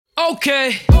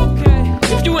Okay,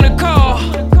 if you in a car,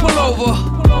 pull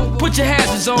over, put your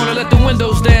hazards on and let the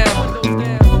windows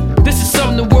down. This is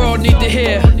something the world need to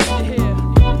hear.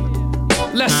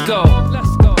 Let's go.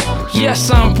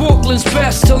 Yes, I'm Brooklyn's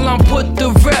best till I'm put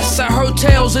to rest. I heard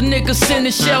tales of niggas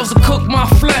sending shells to cook my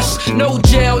flesh. No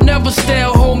jail, never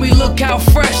stale, homie, look how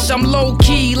fresh. I'm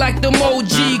low-key like them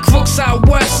OG crooks out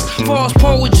west. False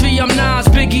poetry, I'm Nas,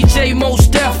 Biggie, J, Mos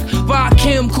Def,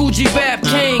 Rakim, Coogee, Bap,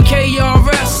 Kane,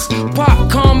 KRS,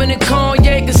 Pop, Common, and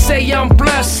Kanye can say I'm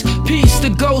blessed. Peace to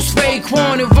Ghost,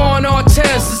 Raekwon, and Ron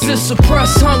Artest. This is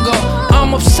suppressed hunger,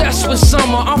 I'm obsessed with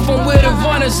summer. I'm from where the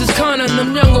runners is cunning,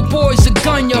 them younger boys are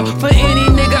gun ya. For any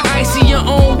nigga icy, your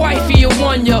own wifey will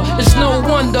want ya. It's no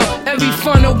wonder, every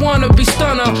funner wanna be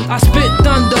stunner. I spit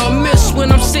thunder, miss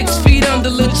when I'm 6 feet under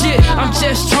legit. I'm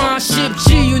just trying to ship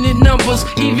G-unit numbers.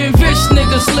 Even rich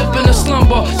niggas slip in a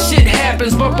slumber. Shit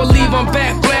happens, but believe I'm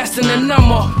back blasting the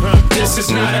number. This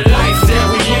is not a life that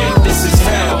we in, this is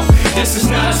hell. This is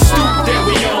not a stoop that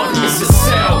we on, it's a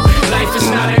cell. Life is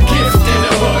not a gift in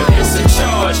the hood, it's a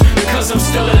charge. Because I'm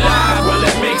still alive, well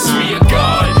that makes me a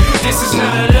god. This is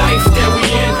not a life that we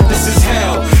in, this is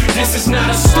hell. This is not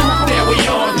a stoop that we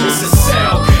on, it's a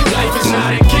cell. Life is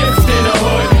not a gift in the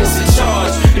hood, it's a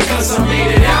charge. Because I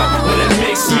made it out, well that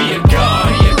makes me a god.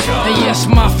 And yes,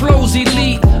 my flow's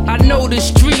elite, I know the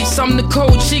streets. I'm the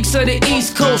cold cheeks of the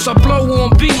East Coast. I blow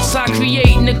on beats, I create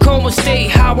in the coma state.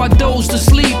 How I doze to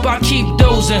sleep, I keep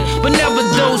dozing, but never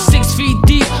doze 6 feet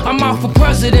deep. I'm out for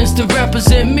presidents to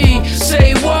represent me.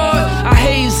 Say what? I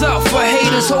haze up for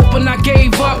haters hoping I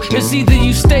gave up. It's either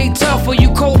you stay tough or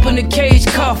you cope in a cage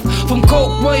cuff. From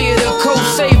Coke Way to Coke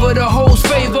Saver, the host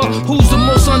favor. Who's the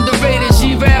most underrated?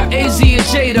 G-Rap, AZ, or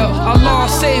Jada? Allah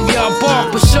savior, I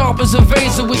bark but sharp as a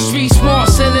razor with street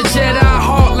smarts and a Jedi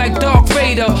heart like Darth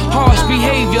Vader. Harsh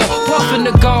behavior, puffin'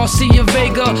 the Garcia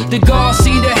Vega. The guards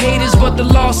see the haters, but the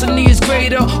loss of me is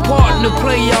greater. Partner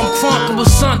player, I'm crunking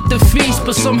with something to feast,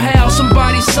 but somehow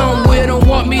somebody somewhere don't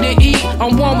want me to eat.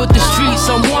 I'm one with the streets,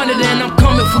 I'm wanted and I'm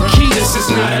coming for keys. This is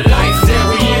not a life that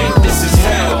we in, this is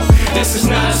hell. This is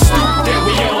not a stoop that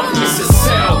we on, it's a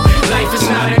cell. Life is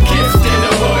not a gift in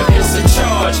the hood, it's a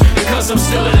charge. Because I'm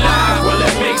still alive, well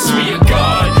that makes me a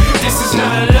god. This is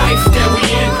not a life that we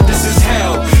in, this is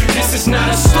hell. This is not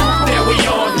a stoop that we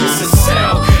on, it's a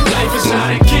cell. Life is not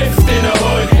a gift in the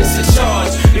hood, it's a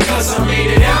charge. Because I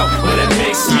made it out, well that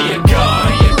makes me a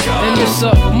god. And it's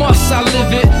a must, I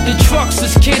live it. The trucks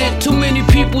is kidded. Too many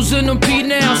people's in them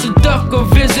P-Nows to duck a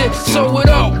visit. Sew it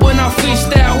up when I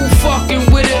freestyle, who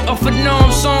fucking with it? A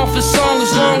phenom song for song,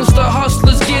 as long as the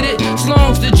hustlers get it. As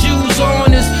long as the Jews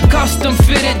on is custom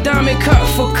fitted. Diamond cut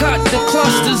for cut, the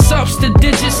clusters ups, the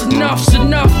digits. Enough's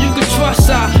enough, you can trust.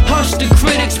 I hush the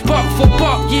critics, buck for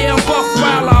buck. Yeah, I'm buck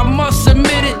while I must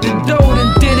admit it. The dough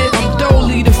done did it, I'm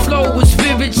dolly. The flow is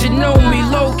vivid, you know me.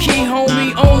 Low-key,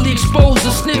 homie, only expose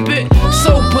a snippet.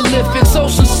 So prolific, so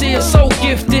sincere, so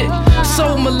gifted,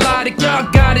 so melodic, y'all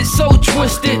got it so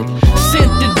twisted.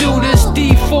 Sent to do this,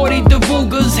 D40 the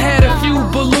Rugas, had a few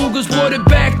belugas, brought it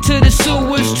back to the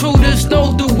sewers. True, there's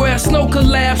no duets, no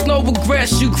collapse, no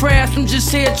regrets. You crash, I'm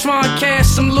just here trying to cash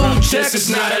some loot checks. This is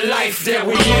not a life that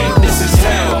we in, this is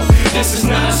hell. This is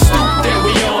not a stoop that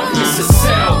we on, it's a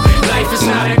cell. Life is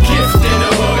not a gift in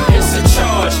the hood, it's a